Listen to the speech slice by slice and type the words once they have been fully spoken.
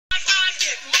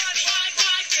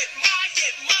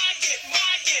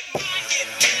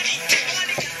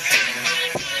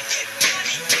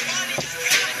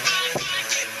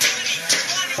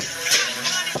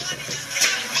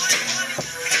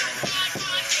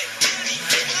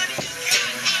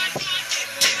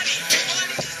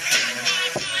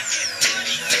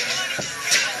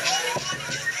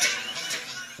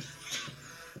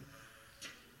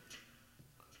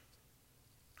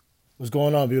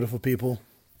going on, beautiful people?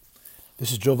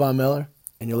 This is Jovan Miller,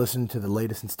 and you're listening to the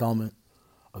latest installment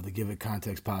of the Give It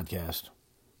Context podcast.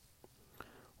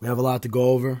 We have a lot to go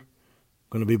over. I'm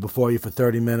going to be before you for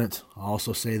 30 minutes. I'll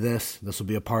also say this will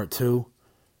be a part 2.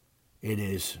 It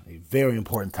is a very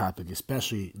important topic,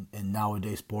 especially in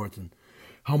nowadays sports and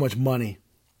how much money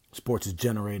sports is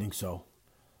generating. So,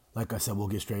 like I said, we'll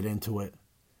get straight into it.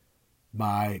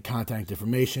 My contact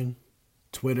information,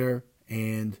 Twitter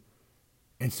and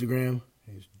Instagram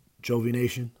is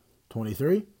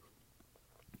JoviNation23.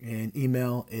 And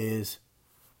email is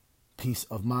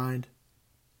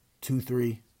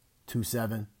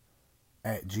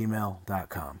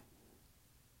peaceofmind2327@gmail.com.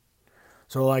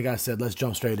 So like I said, let's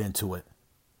jump straight into it.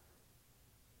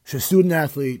 Should student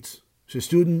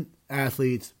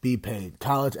athletes be paid?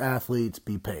 College athletes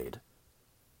be paid?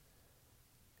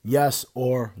 Yes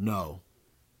or no?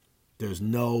 There's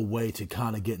no way to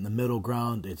kind of get in the middle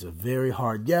ground. It's a very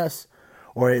hard yes,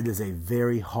 or it is a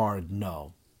very hard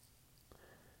no.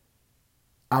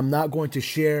 I'm not going to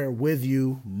share with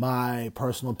you my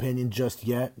personal opinion just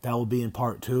yet. That will be in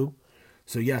part 2.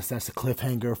 So yes, that's a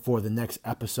cliffhanger for the next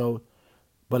episode.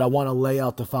 But I want to lay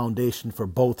out the foundation for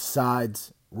both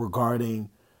sides regarding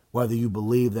whether you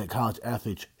believe that college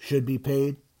athletes should be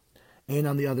paid, and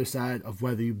on the other side of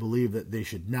whether you believe that they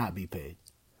should not be paid.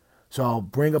 So I'll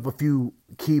bring up a few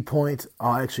key points.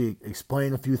 I'll actually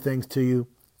explain a few things to you.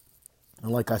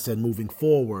 And like I said, moving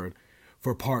forward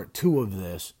for part 2 of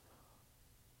this,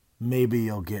 maybe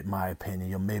you'll get my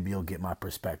opinion. Maybe you'll get my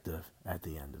perspective at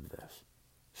the end of this.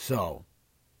 So,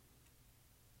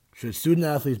 should student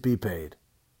athletes be paid?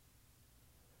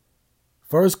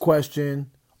 First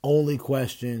question, only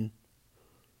question,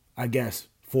 I guess,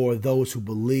 for those who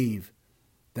believe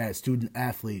that student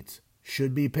athletes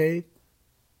should be paid,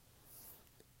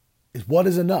 is what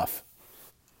is enough?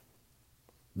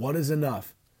 What is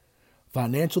enough?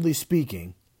 Financially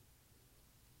speaking,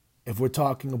 if we're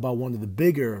talking about one of the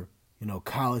bigger,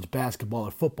 college basketball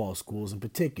or football schools in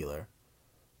particular,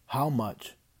 how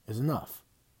much is enough?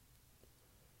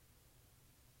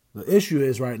 The issue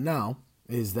is right now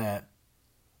is that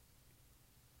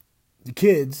the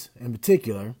kids in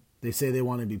particular, they say they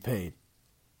want to be paid.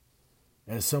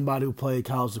 As somebody who played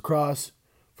college lacrosse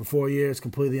for 4 years,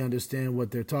 completely understand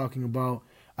what they're talking about.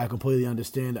 I completely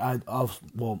understand.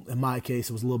 In my case,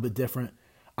 it was a little bit different.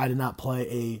 I did not play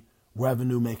a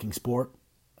revenue-making sport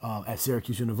at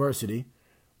Syracuse University,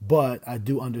 but I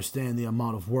do understand the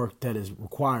amount of work that is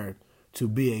required to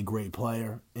be a great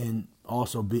player and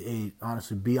also be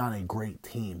on a great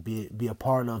team, be a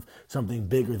part of something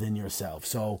bigger than yourself.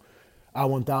 So I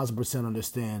 1,000%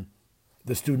 understand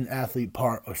the student-athlete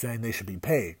part of saying they should be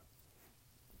paid.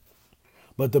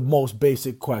 But the most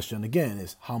basic question, again,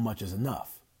 is how much is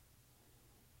enough?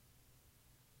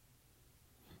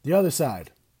 The other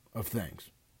side of things.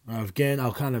 Again,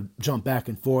 I'll kind of jump back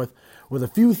and forth with a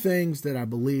few things that I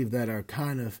believe that are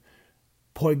kind of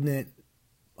poignant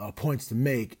points to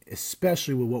make,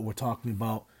 especially with what we're talking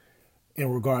about in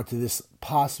regard to this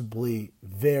possibly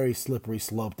very slippery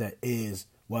slope that is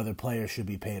whether players should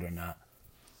be paid or not.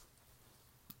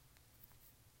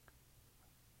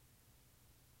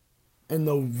 And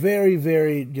the very,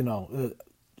 very,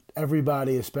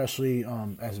 everybody, especially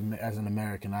as an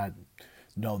American, I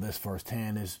know this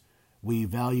firsthand, is we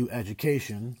value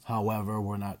education. However,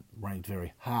 we're not ranked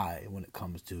very high when it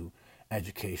comes to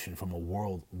education from a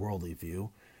worldly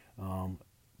view.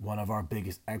 One of our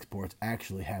biggest exports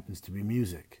actually happens to be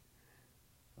music.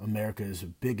 America's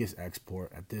biggest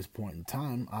export at this point in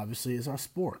time, obviously, is our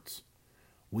sports.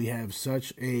 We have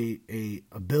such a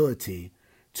ability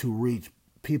to reach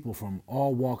people from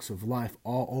all walks of life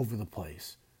all over the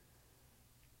place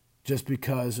just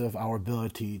because of our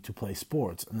ability to play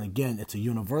sports. And again, it's a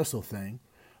universal thing,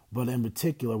 but in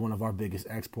particular, one of our biggest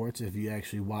exports, if you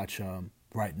actually watch,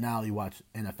 right now, you watch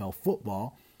NFL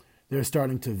football, they're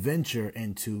starting to venture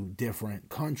into different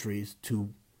countries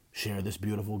to share this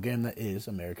beautiful game that is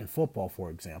American football,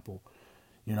 for example.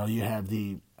 You have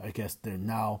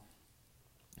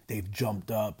they've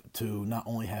jumped up to not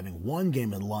only having one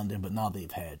game in London, but now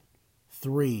they've had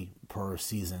 3 per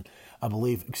season. I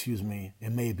believe, it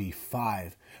may be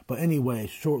 5. But anyway,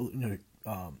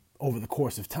 over the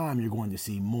course of time, you're going to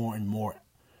see more and more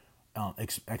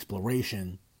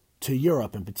exploration to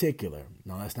Europe in particular.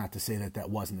 Now, that's not to say that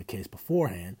wasn't the case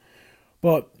beforehand,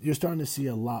 but you're starting to see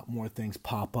a lot more things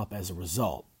pop up as a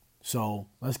result. So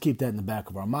let's keep that in the back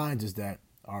of our minds, is that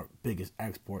our biggest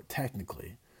export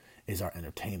technically is our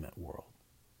entertainment world.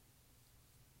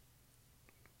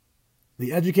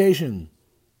 The education.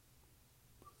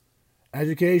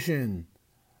 Education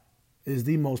is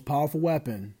the most powerful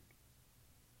weapon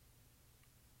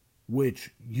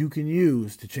which you can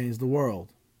use to change the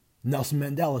world. Nelson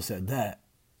Mandela said that.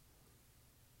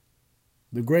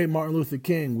 The great Martin Luther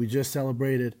King, we just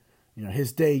celebrated,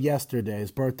 his day yesterday.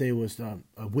 His birthday was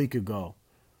a week ago.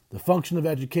 The function of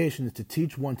education is to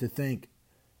teach one to think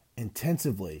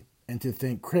intensively and to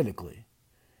think critically.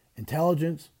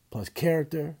 Intelligence plus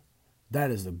character,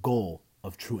 that is the goal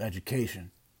of true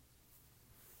education.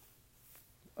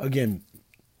 Again,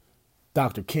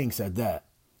 Dr. King said that.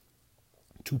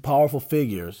 Two powerful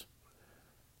figures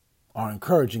are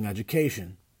encouraging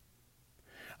education.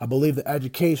 I believe that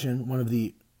education, one of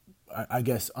the,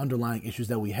 underlying issues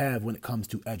that we have when it comes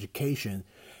to education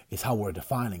is how we're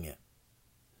defining it.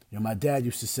 My dad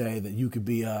used to say that you could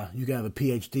have a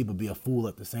PhD but be a fool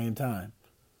at the same time.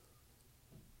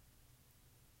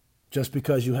 Just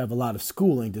because you have a lot of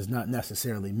schooling does not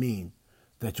necessarily mean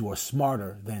that you are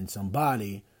smarter than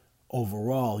somebody.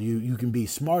 Overall, you can be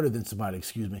smarter than somebody,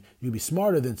 You can be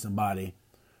smarter than somebody.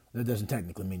 That doesn't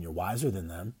technically mean you're wiser than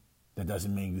them. That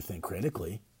doesn't mean you think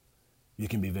critically. You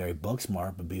can be very book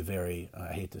smart, but be very,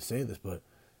 I hate to say this, but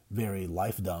very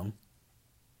life dumb.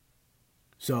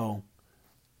 So,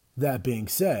 that being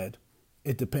said,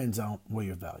 it depends on where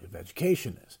your value of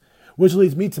education is. Which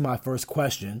leads me to my first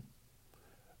question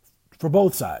for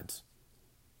both sides.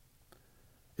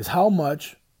 Is how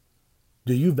much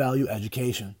do you value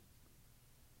education?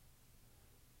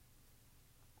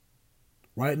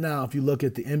 Right now, if you look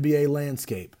at the NBA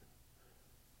landscape,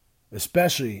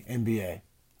 especially NBA,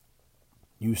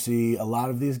 you see a lot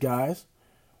of these guys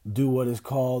do what is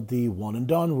called the one and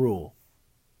done rule,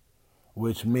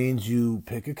 which means you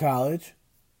pick a college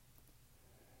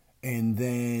and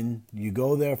then you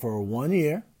go there for 1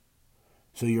 year,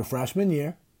 so your freshman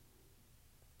year,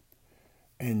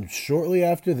 and shortly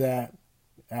after that,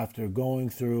 after going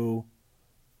through,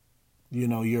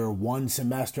 your one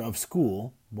semester of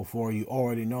school, before you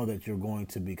already know that you're going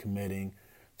to be committing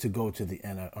to go to the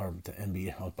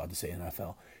NBA, I was about to say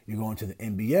NFL, you're going to the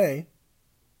NBA,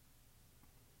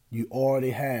 you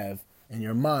already have in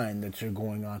your mind that you're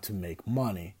going on to make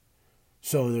money.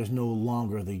 So there's no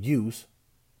longer the use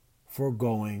for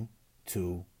going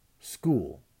to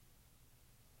school.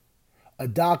 A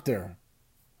doctor,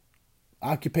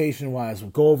 occupation-wise,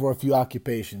 we'll go over a few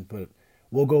occupations, but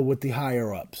we'll go with the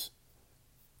higher-ups.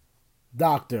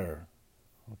 Doctor,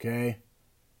 okay?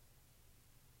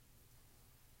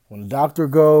 When a doctor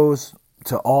goes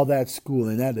to all that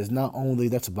schooling,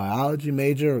 that's a biology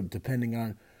major, depending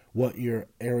on what your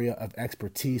area of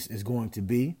expertise is going to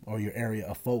be or your area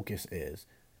of focus is.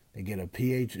 They get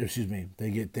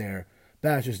they get their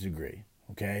bachelor's degree,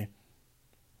 okay?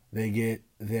 They get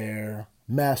their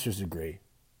master's degree.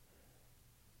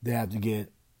 They have to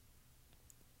get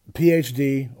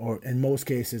PhD, or in most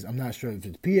cases, I'm not sure if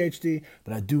it's PhD,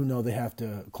 but I do know they have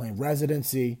to claim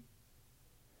residency.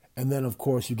 And then, of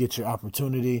course, you get your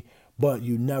opportunity, but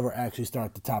you never actually start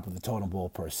at the top of the totem pole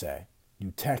per se.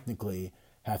 You technically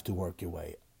have to work your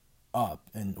way up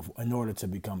in order to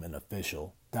become an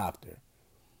official doctor.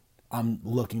 I'm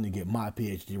looking to get my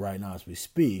PhD right now as we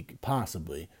speak,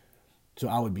 possibly. So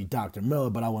I would be Dr. Miller,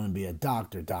 but I wouldn't be a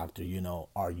doctor,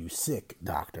 are you sick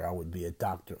doctor? I would be a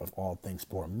doctor of all things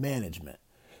sport management.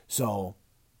 So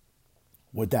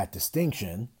with that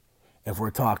distinction, if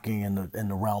we're talking in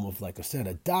the realm of, like I said,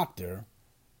 a doctor,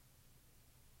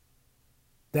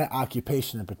 that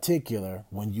occupation in particular,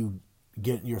 when you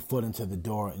get your foot into the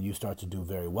door and you start to do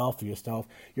very well for yourself,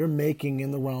 you're making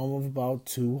in the realm of about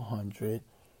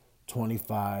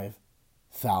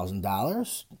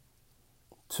 $225,000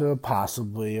 to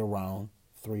possibly around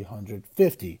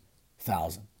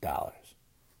 $350,000.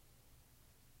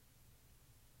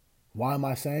 Why am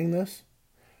I saying this?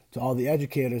 To all the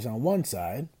educators on one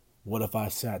side, what if I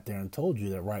sat there and told you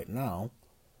that right now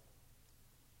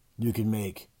you can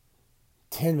make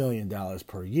 $10 million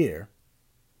per year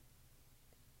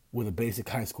with a basic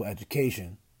high school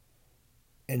education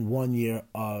in 1 year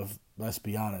of, let's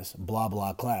be honest, blah,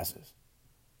 blah classes?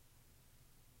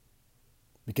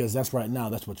 Because that's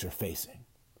what you're facing.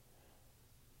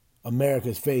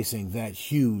 America's facing that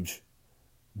huge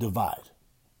divide.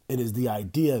 It is the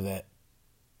idea that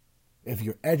if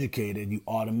you're educated, you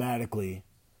automatically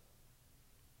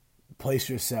place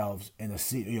yourselves in a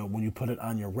seat. When you put it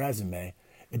on your resume,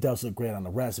 it does look great on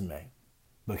the resume.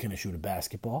 But can it shoot a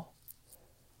basketball?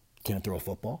 Can it throw a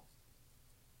football?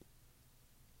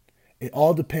 It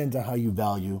all depends on how you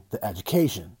value the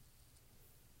education.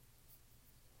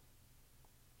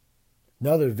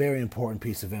 Another very important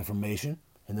piece of information,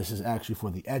 and this is actually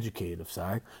for the educative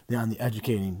side, on the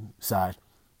educating side,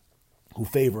 who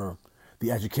favor the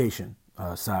education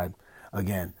side,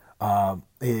 again,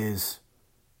 is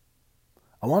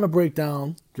I want to break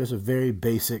down just a very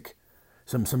basic,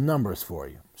 some numbers for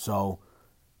you. So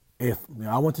if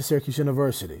I went to Syracuse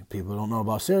University, people don't know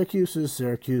about Syracuse is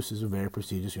a very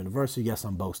prestigious university. Yes,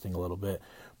 I'm boasting a little bit,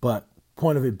 but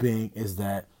point of it being is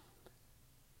that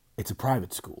it's a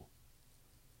private school.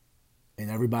 And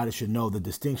everybody should know the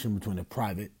distinction between a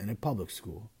private and a public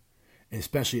school,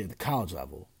 especially at the college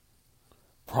level.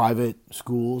 Private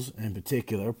schools, in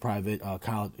particular, private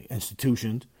college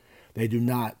institutions, they do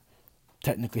not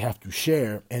technically have to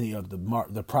share any of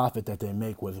the profit that they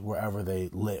make with wherever they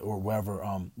live or wherever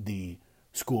the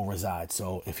school resides.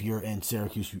 So if you're in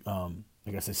Syracuse,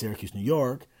 like I said, Syracuse, New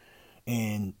York,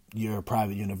 and you're a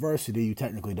private university, you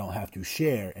technically don't have to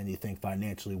share anything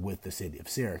financially with the city of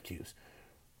Syracuse,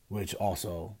 which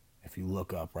also, if you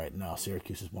look up right now,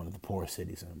 Syracuse is one of the poorest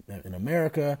cities in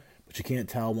America, but you can't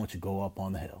tell once you go up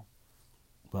on the hill.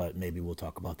 But maybe we'll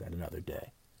talk about that another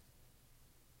day.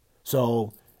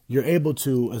 So you're able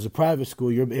to, as a private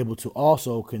school, you're able to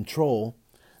also control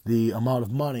the amount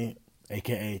of money,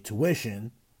 aka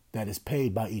tuition, that is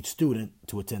paid by each student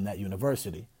to attend that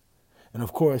university. And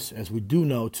of course, as we do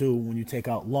know too, when you take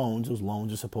out loans, those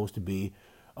loans are supposed to be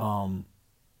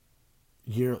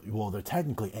they're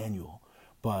technically annual,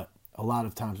 but a lot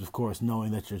of times, of course,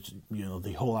 knowing that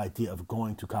the whole idea of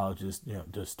going to college is,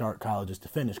 to start college is to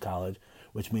finish college,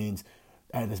 which means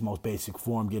at its most basic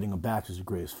form, getting a bachelor's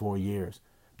degree is 4 years.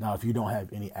 Now, if you don't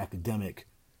have any academic,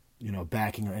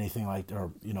 backing or anything like that,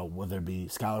 or, whether it be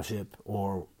scholarship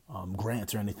or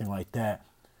grants or anything like that,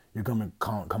 you're going to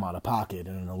come out of pocket.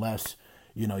 And unless,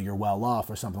 you're well off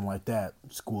or something like that,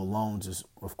 school loans is,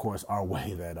 of course, our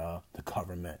way that the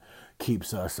government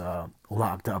keeps us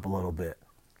locked up a little bit.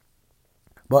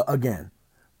 But again,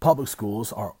 public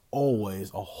schools are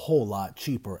always a whole lot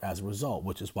cheaper as a result,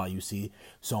 which is why you see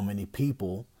so many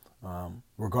people,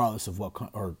 regardless of what,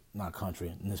 or not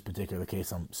country, in this particular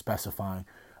case, I'm specifying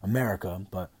America,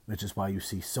 but which is why you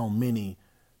see so many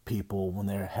people, when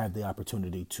they have the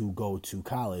opportunity to go to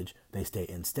college, they stay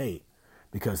in state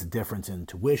because the difference in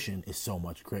tuition is so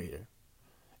much greater.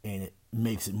 And it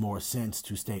makes it more sense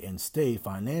to stay in state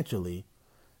financially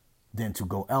than to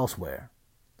go elsewhere.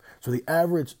 So the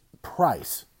average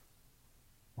price,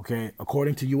 okay,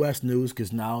 according to U.S. News,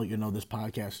 because now, this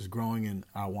podcast is growing and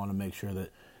I want to make sure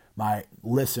that my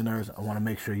listeners, I want to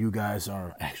make sure you guys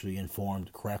are actually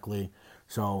informed correctly.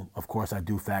 So, of course, I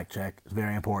do fact check. It's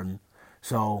very important.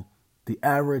 So the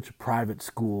average private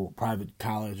school, private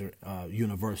college or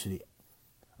university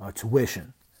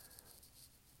tuition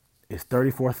is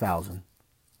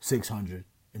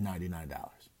 $34,699.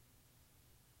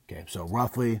 Okay, so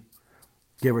roughly,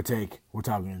 give or take, we're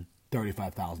talking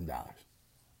 $35,000.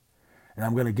 And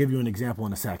I'm going to give you an example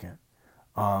in a second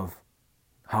of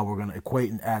how we're going to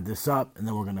equate and add this up, and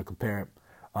then we're going to compare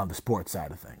the sports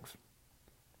side of things.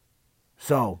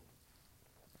 So,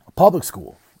 a public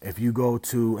school, if you go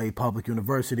to a public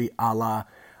university, a la,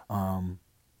 I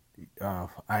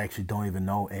actually don't even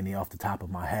know any off the top of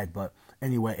my head, but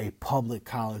anyway, a public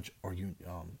college or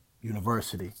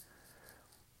university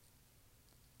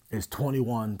is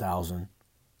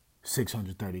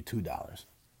 $21,632.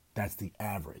 That's the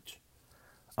average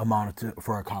amount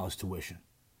for a college tuition.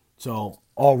 So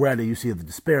already you see the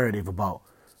disparity of about,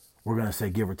 we're going to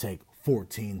say give or take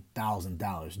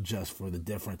 $14,000 just for the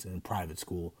difference in private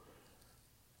school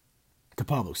to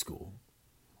public school.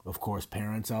 Of course,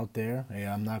 parents out there, hey,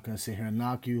 I'm not going to sit here and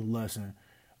knock you. Listen,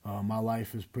 my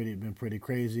life has been pretty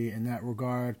crazy in that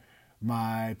regard.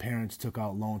 My parents took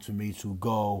out loans for me to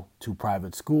go to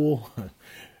private school.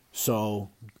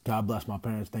 So God bless my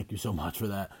parents. Thank you so much for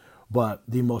that. But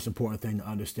the most important thing to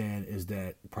understand is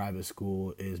that private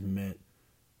school is meant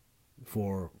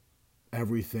for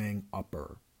everything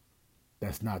upper.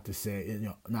 That's not to say,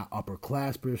 not upper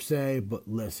class per se, but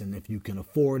listen, if you can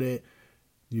afford it,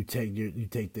 you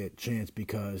take that chance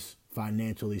because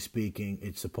financially speaking,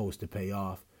 it's supposed to pay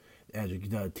off.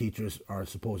 The teachers are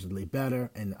supposedly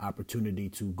better, and the opportunity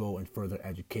to go in further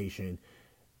education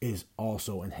is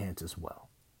also enhanced as well.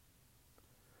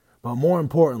 But more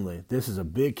importantly, this is a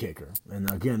big kicker, and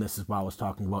again, this is why I was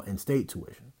talking about in-state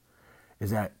tuition,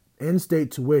 is that in-state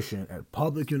tuition at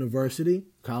public university,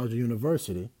 college or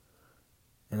university,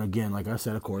 and again, like I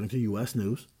said, according to U.S.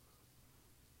 News,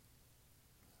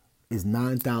 is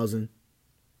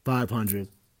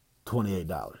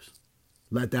 $9,528.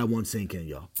 Let that one sink in,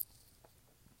 y'all.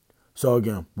 So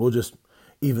again, we'll just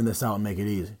even this out and make it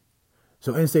easy.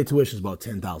 So in-state tuition is about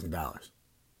 $10,000.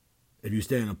 If you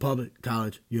stay in a public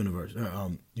college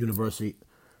university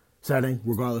setting,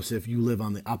 regardless if you live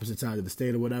on the opposite side of the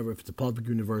state or whatever, if it's a public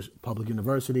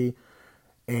university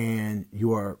and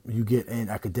you get in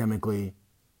academically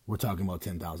we're talking about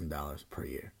 $10,000 per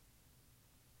year.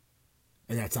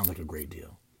 And that sounds like a great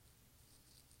deal.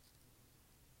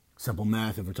 Simple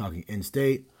math, if we're talking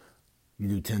in-state, you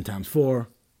do 10 times 4,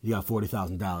 you got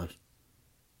 $40,000.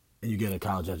 And you get a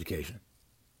college education.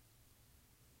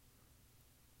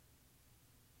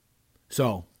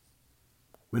 So,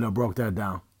 we done broke that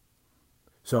down.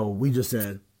 So, we just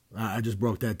said, I just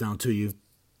broke that down to you.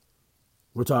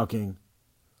 We're talking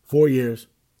 4 years,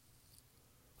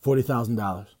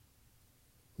 $40,000.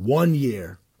 1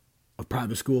 year of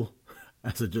private school,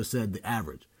 as I just said, the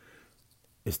average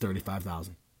is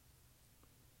 $35,000.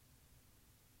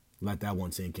 Let that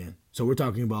one sink in. So we're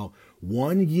talking about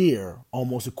 1 year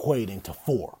almost equating to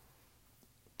 4,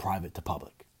 private to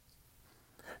public.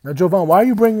 Now, Jovan, why are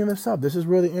you bringing this up? This is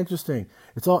really interesting.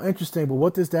 It's all interesting, but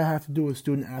what does that have to do with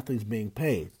student athletes being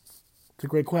paid? It's a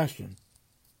great question.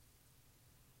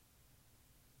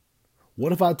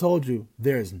 What if I told you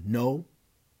there is no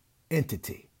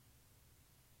entity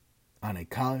on a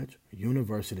college, or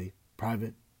university,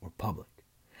 private or public,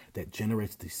 that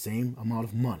generates the same amount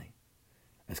of money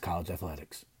as college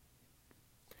athletics?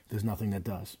 There's nothing that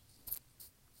does.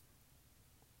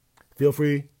 Feel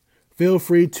free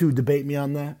to debate me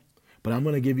on that, but I'm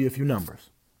going to give you a few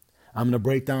numbers. I'm going to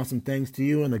break down some things to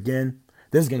you, and again,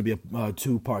 this is going to be a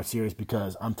 2-part series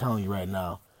because I'm telling you right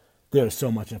now, there is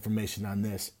so much information on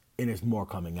this, and there's more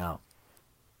coming out.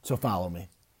 So follow me.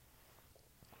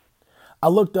 I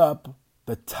looked up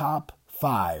the top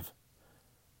 5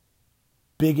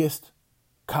 biggest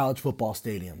college football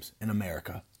stadiums in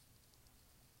America.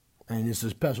 And this is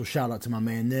a special shout out to my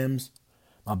man Nims,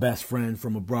 my best friend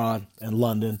from abroad in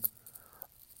London.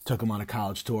 Took him on a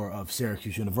college tour of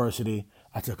Syracuse University.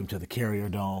 I took him to the Carrier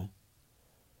Dome.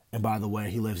 And by the way,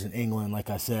 he lives in England,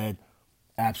 like I said.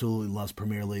 Absolutely loves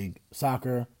Premier League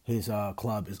soccer. His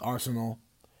club is Arsenal.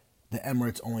 The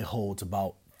Emirates only holds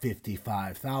about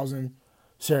 55,000.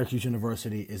 Syracuse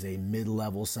University is a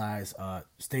mid-level size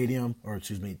stadium,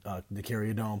 the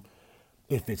Carrier Dome.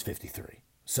 It fits 53.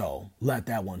 So let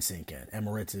that one sink in.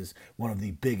 Emirates is one of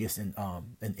the biggest in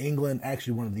England,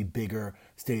 actually one of the bigger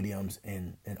stadiums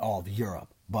in all of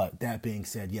Europe. But that being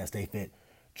said, yes, they fit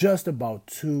just about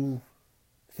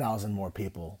 2,000 more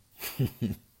people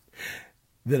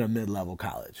than a mid-level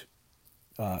college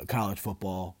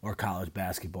football or college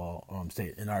basketball,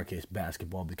 in our case,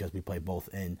 basketball, because we play both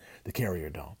in the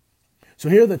Carrier Dome. So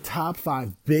here are the top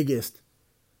 5 biggest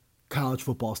college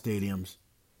football stadiums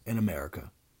in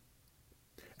America.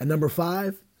 And number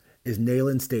 5 is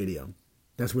Neyland Stadium.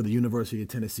 That's where the University of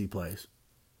Tennessee plays.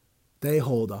 They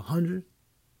hold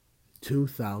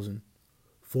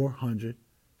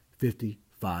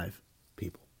 102,455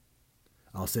 people.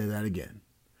 I'll say that again.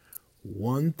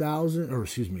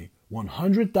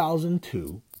 100,000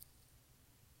 to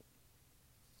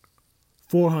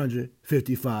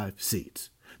 455 seats.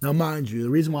 Now, mind you, the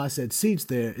reason why I said seats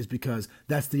there is because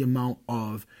that's the amount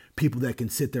of people that can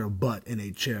sit their butt in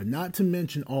a chair, not to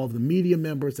mention all of the media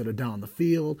members that are down the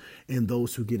field and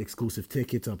those who get exclusive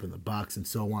tickets up in the box and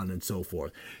so on and so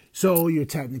forth. So you're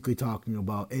technically talking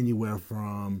about anywhere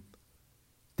from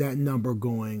that number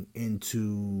going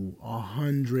into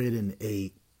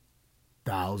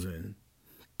 108,000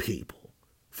 people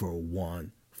for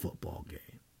one football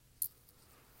game.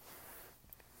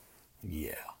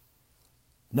 Yeah.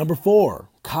 Number 4,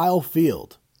 Kyle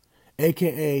Field,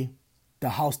 a.k.a.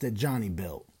 the house that Johnny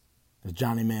built. That's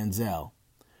Johnny Manziel.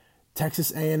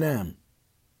 Texas A&M.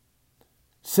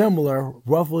 Similar,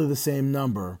 roughly the same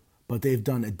number, but they've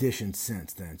done additions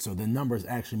since then. So the numbers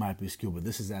actually might be skewed, but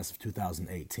this is as of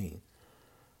 2018.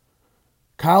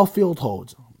 Kyle Field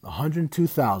holds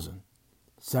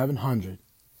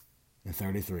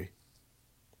 102,733.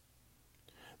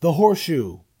 The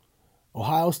Horseshoe,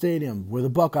 Ohio Stadium, where the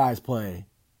Buckeyes play,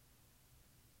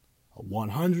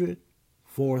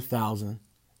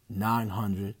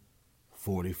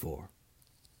 104,944.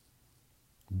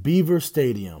 Beaver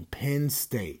Stadium, Penn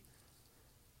State,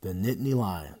 the Nittany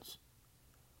Lions,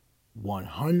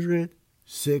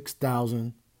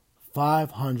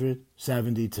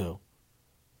 106,572.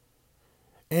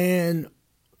 And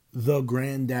the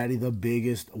granddaddy, the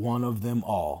biggest one of them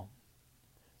all,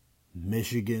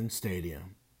 Michigan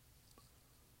Stadium.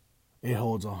 It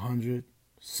holds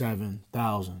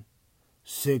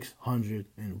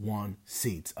 107,601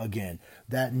 seats. Again,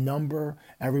 that number,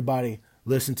 everybody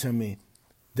listen to me,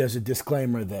 there's a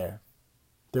disclaimer there.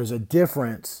 There's a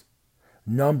difference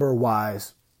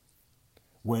number-wise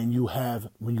when you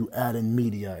add in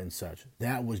media and such.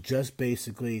 That was just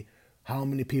basically how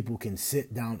many people can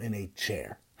sit down in a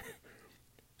chair.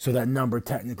 So that number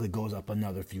technically goes up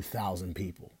another few thousand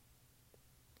people.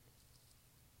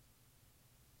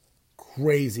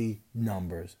 crazy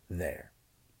numbers there.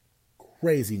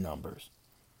 Crazy numbers.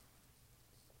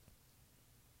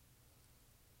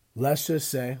 Let's just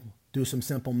say, do some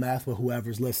simple math with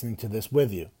whoever's listening to this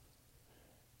with you.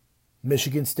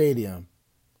 Michigan Stadium,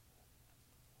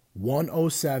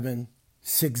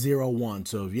 107,601.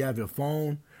 So if you have your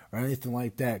phone or anything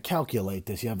like that, calculate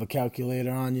this. You have a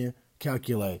calculator on you,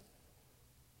 calculate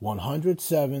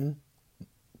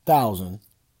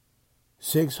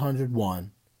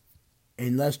 107,601.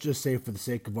 And let's just say, for the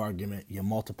sake of argument, you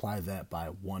multiply that by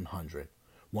 100.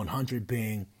 100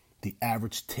 being the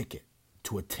average ticket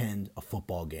to attend a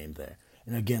football game there.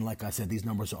 And again, like I said, these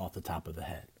numbers are off the top of the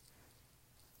head.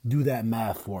 Do that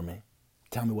math for me.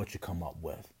 Tell me what you come up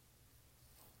with.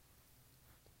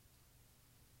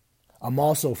 I'm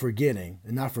also forgetting,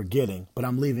 and not forgetting, but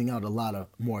I'm leaving out a lot of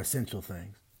more essential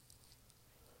things.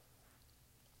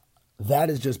 That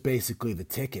is just basically the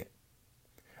ticket.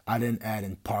 I didn't add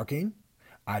in parking.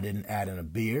 I didn't add in a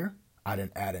beer. I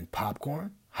didn't add in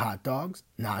popcorn, hot dogs,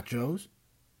 nachos.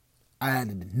 I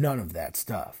added none of that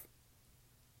stuff.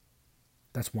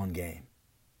 That's one game.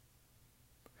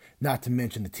 Not to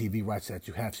mention the TV rights that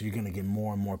you have, so you're going to get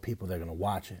more and more people that are going to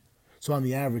watch it. So on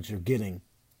the average, you're getting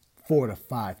 4 to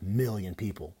 5 million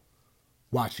people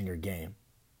watching your game,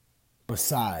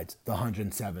 besides the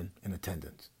 107 in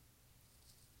attendance.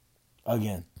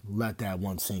 Again, let that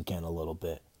one sink in a little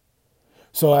bit.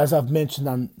 So as I've mentioned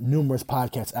on numerous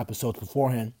podcast episodes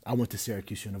beforehand, I went to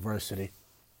Syracuse University.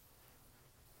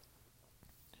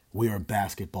 We are a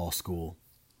basketball school.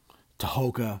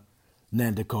 Tahoka,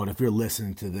 Nandicoke, if you're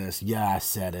listening to this, yeah, I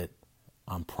said it.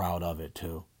 I'm proud of it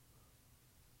too.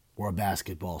 We're a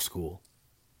basketball school.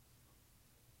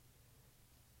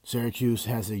 Syracuse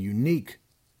has a unique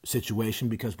situation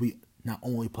because we not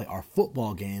only play our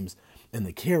football games in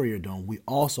the Carrier Dome, we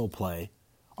also play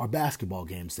our basketball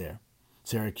games there.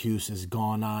 Syracuse has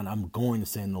gone on, I'm going to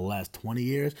say in the last 20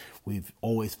 years, we've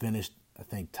always finished, I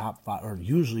think, top 5, or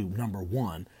usually number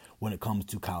 1 when it comes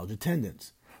to college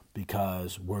attendance,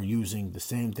 because we're using the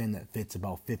same thing that fits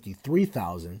about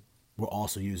 53,000. We're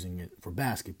also using it for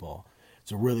basketball.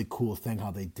 It's a really cool thing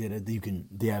how they did it. They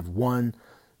have one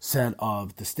set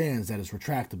of the stands that is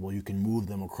retractable. You can move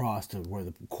them across to where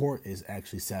the court is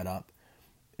actually set up.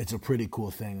 It's a pretty cool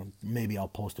thing. Maybe I'll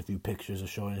post a few pictures of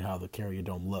showing how the Carrier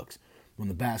Dome looks when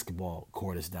the basketball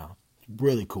court is down. It's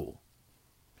really cool.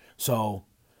 So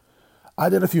I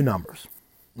did a few numbers.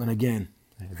 And again,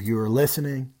 if you're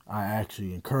listening, I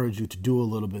actually encourage you to do a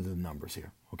little bit of the numbers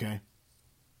here, okay?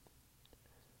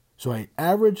 So an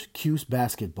average Cuse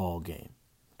basketball game,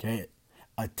 okay,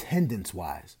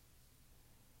 attendance-wise,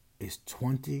 is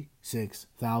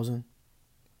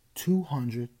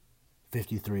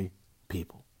 26,253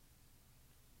 people.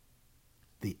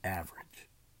 The average.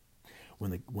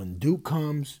 When Duke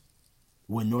comes,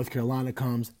 when North Carolina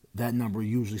comes, that number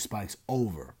usually spikes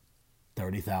over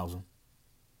 30,000.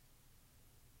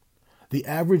 The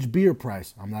average beer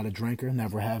price, I'm not a drinker,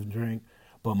 never have drank,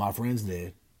 but my friends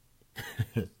did.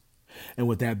 And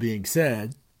with that being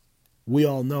said, we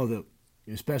all know that,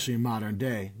 especially in modern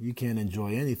day, you can't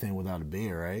enjoy anything without a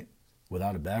beer, right?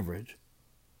 Without a beverage.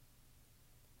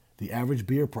 The average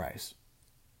beer price,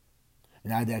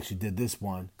 and I actually did this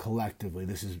one collectively.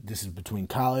 This is between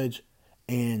college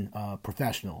and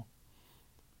professional.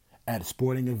 At a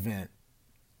sporting event,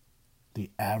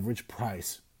 the average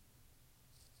price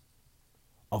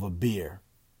of a beer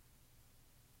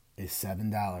is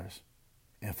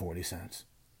 $7.40.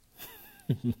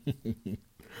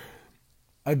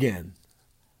 Again,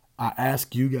 I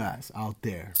ask you guys out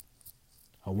there,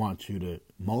 I want you to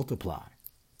multiply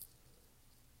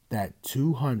that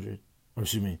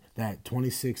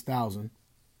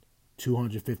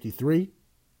 26,253,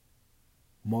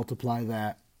 multiply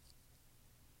that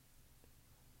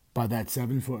by that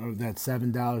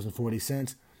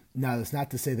 $7.40. Now, that's not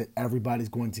to say that everybody's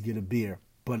going to get a beer,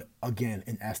 but again,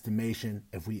 in estimation,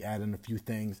 if we add in a few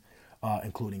things,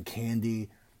 including candy,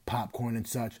 popcorn, and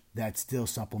such, that still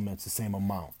supplements the same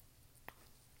amount.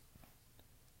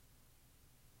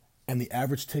 And the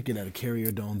average ticket at a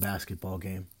Carrier Dome basketball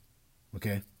game,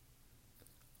 okay,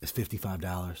 is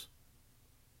 $55.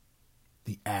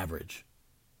 The average.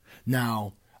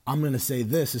 Now, I'm going to say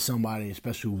this as somebody,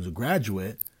 especially who's a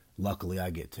graduate. Luckily, I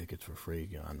get tickets for free.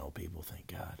 You know, I know people, thank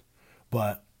God.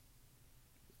 But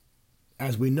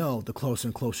as we know, the closer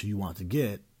and closer you want to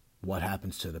get, what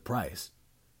happens to the price?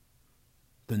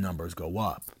 The numbers go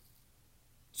up.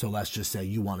 So let's just say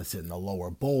you want to sit in the lower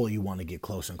bowl, you want to get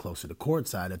closer and closer to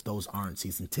courtside. If those aren't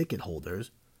season ticket holders,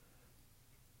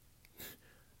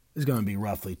 it's going to be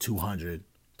roughly $200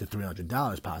 to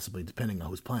 $300 possibly, depending on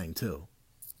who's playing too.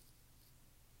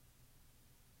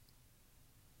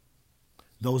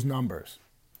 Those numbers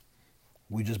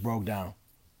we just broke down,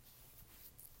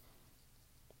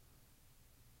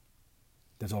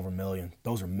 that's over a million.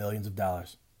 Those are millions of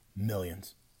dollars.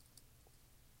 Millions.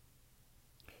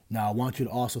 Now, I want you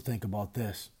to also think about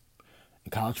this.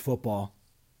 In college football,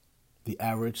 the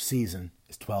average season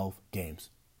is 12 games.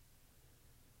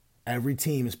 Every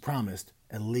team is promised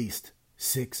at least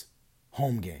 6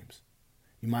 home games.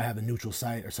 You might have a neutral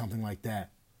site or something like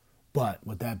that. But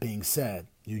with that being said,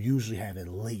 you usually have at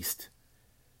least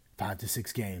 5 to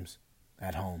 6 games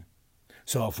at home.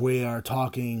 So if we are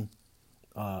talking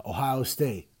Ohio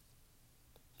State,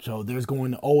 so there's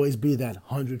going to always be that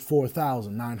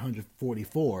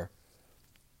 104,944,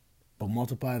 but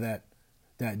multiply that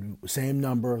same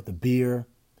number, the beer,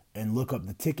 and look up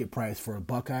the ticket price for a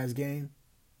Buckeyes game,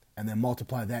 and then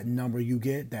multiply that number you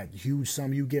get, that huge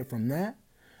sum you get from that,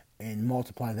 and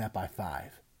multiply that by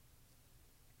 5.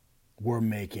 We're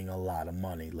making a lot of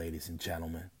money, ladies and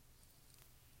gentlemen.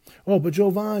 Oh, but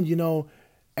Jovan,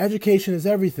 education is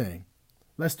everything.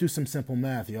 Let's do some simple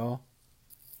math, y'all.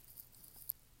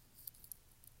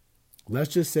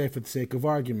 Let's just say, for the sake of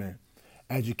argument,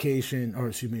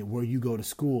 where you go to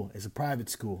school is a private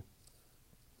school.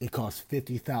 It costs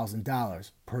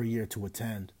 $50,000 per year to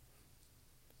attend.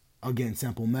 Again,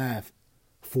 simple math,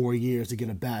 4 years to get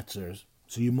a bachelor's.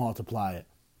 So you multiply it.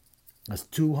 That's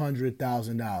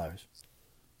 $200,000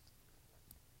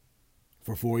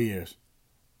 for 4 years.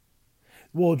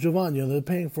 Well, Jovan, they're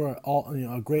paying for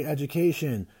a great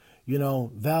education,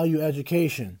 value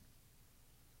education.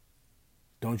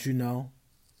 Don't you know?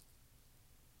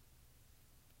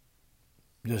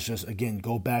 Just again,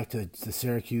 go back to the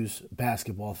Syracuse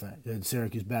basketball thing, the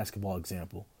Syracuse basketball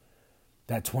example.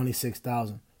 That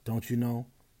 $26,000, don't you know?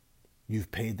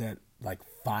 You've paid that like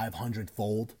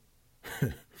 500-fold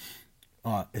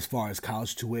as far as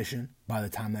college tuition by the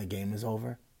time that game is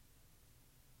over.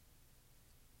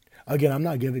 Again, I'm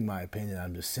not giving my opinion.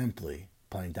 I'm just simply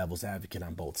playing devil's advocate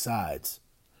on both sides.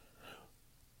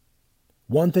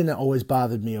 One thing that always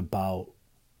bothered me about,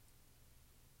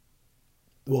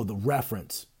 the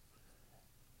reference,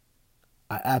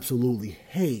 I absolutely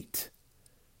hate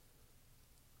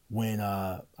when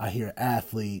I hear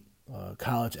athlete,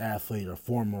 college athlete or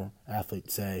former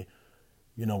athlete say,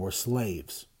 we're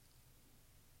slaves.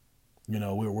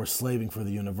 We're slaving for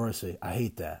the university. I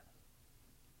hate that.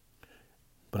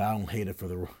 But I don't hate it for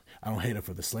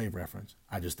the slave reference.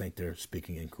 I just think they're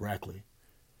speaking incorrectly.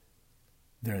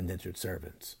 They're indentured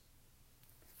servants.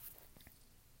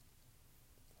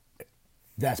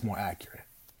 That's more accurate.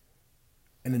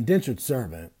 An indentured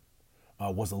servant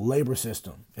was a labor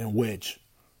system in which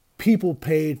people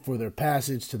paid for their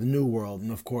passage to the New World.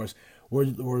 And of course,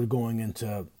 we're going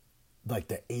into like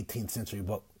the 18th century,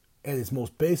 but at its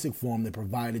most basic form, they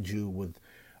provided you with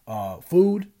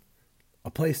food, a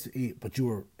place to eat, but you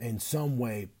were in some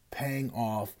way paying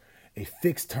off a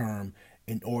fixed term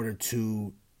in order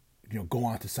to go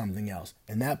on to something else.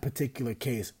 In that particular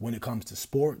case, when it comes to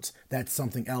sports, that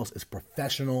something else is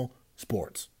professional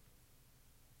sports.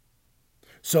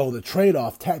 So the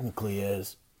trade-off technically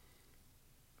is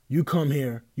you come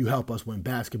here, you help us win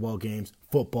basketball games,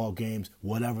 football games,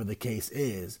 whatever the case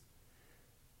is,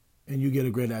 and you get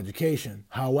a great education.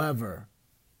 However,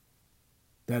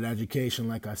 that education,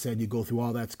 like I said, you go through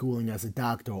all that schooling as a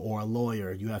doctor or a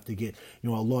lawyer. You have to get, a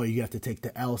lawyer, you have to take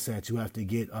the LSATs, you have to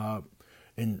get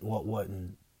in your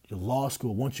law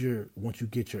school. Once you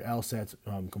get your LSATs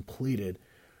completed,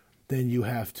 then you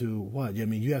have to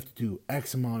you have to do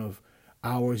X amount of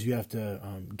hours. You have to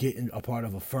get in a part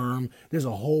of a firm. There's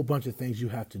a whole bunch of things you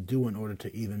have to do in order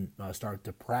to even start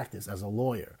to practice as a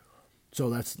lawyer. So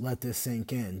let's let this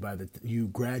sink in. You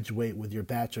graduate with your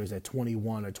bachelor's at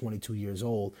 21 or 22 years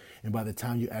old, and by the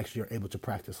time you actually are able to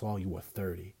practice law, you are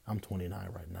 30. I'm 29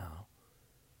 right now.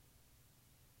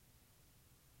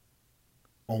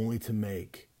 Only to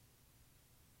make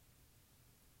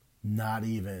not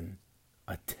even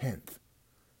a tenth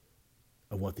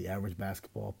of what the average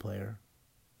basketball player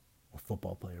or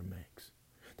football player makes.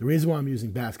 The reason why I'm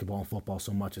using basketball and football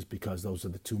so much is because those are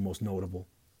the two most notable.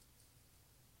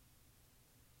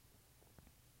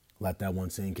 Let that one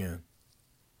sink in.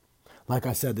 Like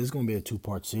I said, this is going to be a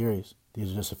 2-part series.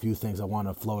 These are just a few things I want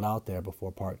to float out there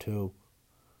before part 2.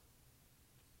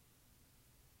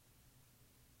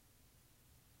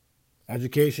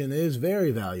 Education is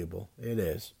very valuable. It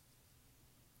is.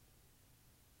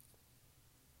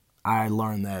 I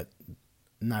learned that,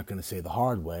 I'm not going to say the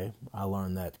hard way. I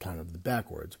learned that kind of the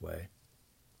backwards way.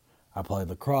 I played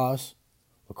lacrosse.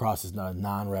 Lacrosse is not a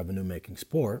non-revenue making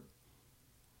sport.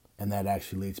 And that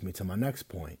actually leads me to my next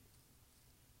point.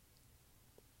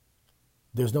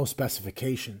 There's no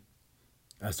specification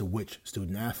as to which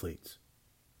student athletes.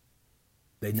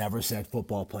 They never said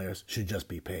football players should just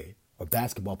be paid or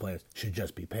basketball players should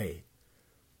just be paid.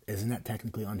 Isn't that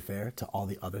technically unfair to all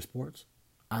the other sports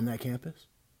on that campus?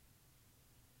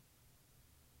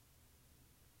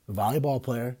 A volleyball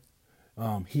player,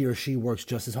 he or she works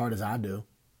just as hard as I do.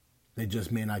 They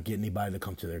just may not get anybody to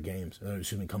come to their games,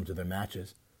 come to their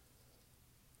matches.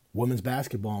 Women's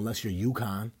basketball, unless you're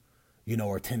UConn,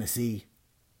 or Tennessee,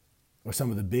 or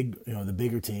some of the the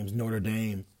bigger teams, Notre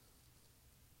Dame,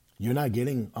 you're not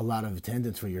getting a lot of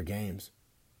attendance for your games.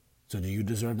 So do you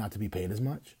deserve not to be paid as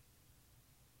much?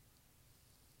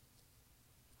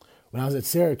 When I was at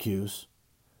Syracuse,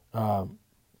 and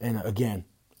again,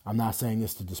 I'm not saying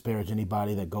this to disparage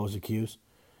anybody that goes to Cuse,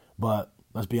 but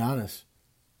let's be honest.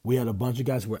 We had a bunch of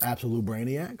guys who were absolute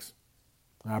brainiacs.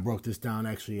 I broke this down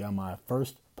actually on my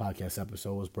first podcast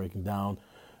episode, was breaking down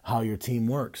how your team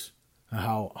works,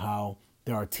 how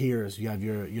there are tiers. You have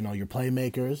your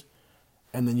playmakers,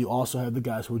 and then you also have the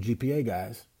guys who are GPA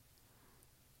guys.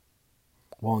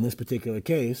 Well, in this particular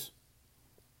case,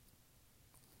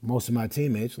 most of my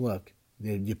teammates, look,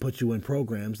 you put you in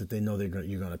programs that they know you're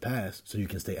going to pass, so you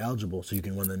can stay eligible, so you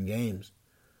can win them games.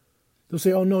 They'll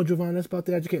say, "Oh no, Javon, that's about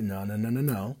the education."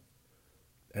 No.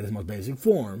 At its most basic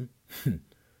form,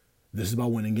 this is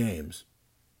about winning games,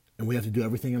 and we have to do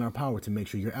everything in our power to make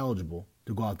sure you're eligible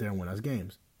to go out there and win us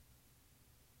games.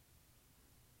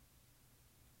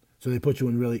 So they put you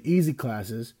in really easy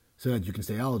classes so that you can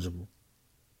stay eligible.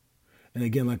 And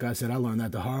again, like I said, I learned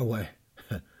that the hard way.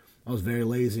 I was very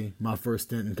lazy my first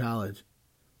stint in college.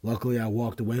 Luckily, I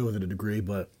walked away with a degree,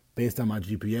 but based on my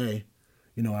GPA,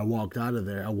 I walked out of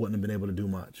there, I wouldn't have been able to do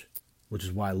much, which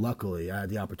is why, luckily, I had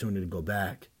the opportunity to go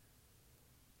back.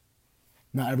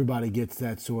 Not everybody gets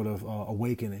that sort of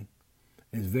awakening.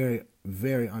 It's very,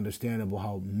 very understandable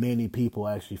how many people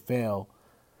actually fail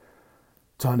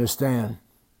to understand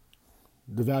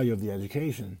the value of the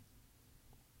education.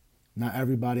 Not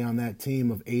everybody on that team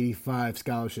of 85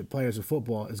 scholarship players of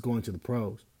football is going to the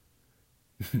pros.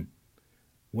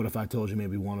 What if I told you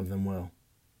maybe one of them will?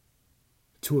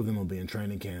 2 of them will be in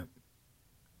training camp,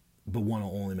 but 1 will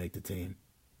only make the team.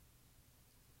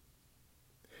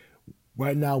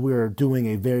 Right now, we're doing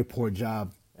a very poor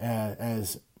job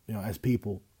as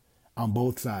people on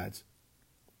both sides.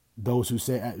 Those who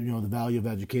say the value of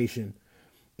education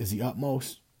is the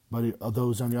utmost, but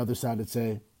those on the other side that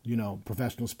say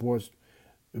professional sports,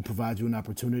 it provides you an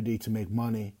opportunity to make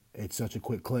money at such a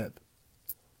quick clip.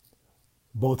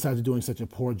 Both sides are doing such a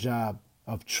poor job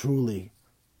of truly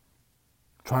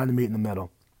trying to meet in the middle.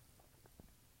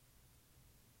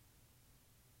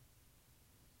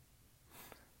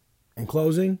 In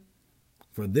closing,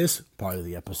 for this part of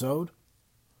the episode,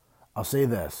 I'll say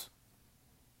this.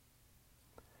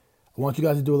 I want you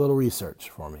guys to do a little research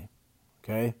for me,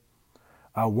 okay?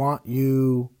 I want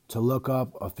you to look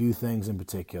up a few things in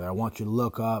particular. I want you to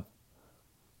look up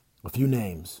a few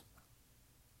names.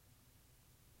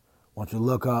 I want you to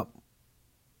look up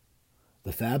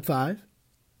the Fab Five,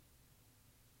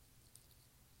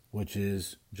 which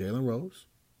is Jalen Rose,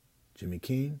 Jimmy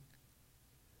King,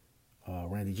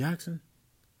 Randy Jackson,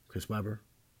 Chris Webber,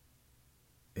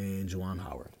 and Juwan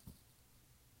Howard.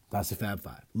 That's the Fab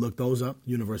Five. Look those up.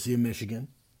 University of Michigan.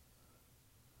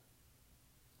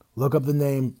 Look up the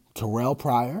name Terrell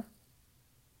Pryor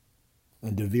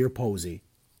and DeVere Posey.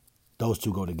 Those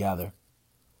 2 go together.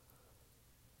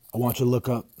 I want you to look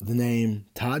up the name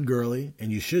Todd Gurley, and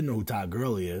you should know who Todd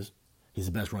Gurley is. He's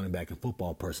the best running back in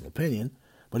football, personal opinion,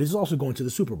 but he's also going to the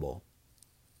Super Bowl.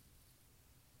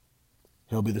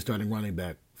 He'll be the starting running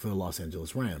back for the Los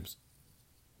Angeles Rams.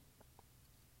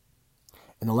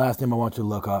 And the last name I want you to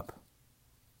look up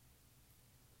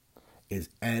is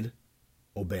Ed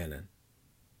O'Bannon.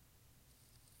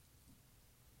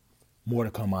 More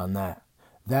to come on that.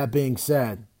 That being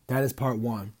said, that is part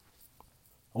 1.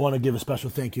 I want to give a special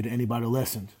thank you to anybody who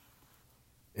listened.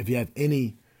 If you have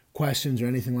any questions or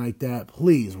anything like that,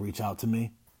 please reach out to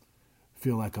me. I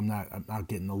feel like I'm not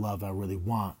getting the love I really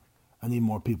want. I need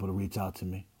more people to reach out to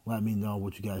me. Let me know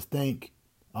what you guys think.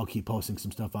 I'll keep posting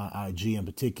some stuff on IG in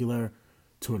particular,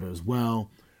 Twitter as well,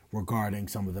 regarding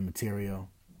some of the material.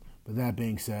 But that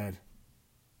being said,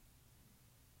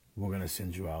 we're going to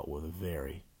send you out with a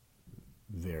very,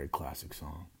 very classic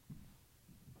song.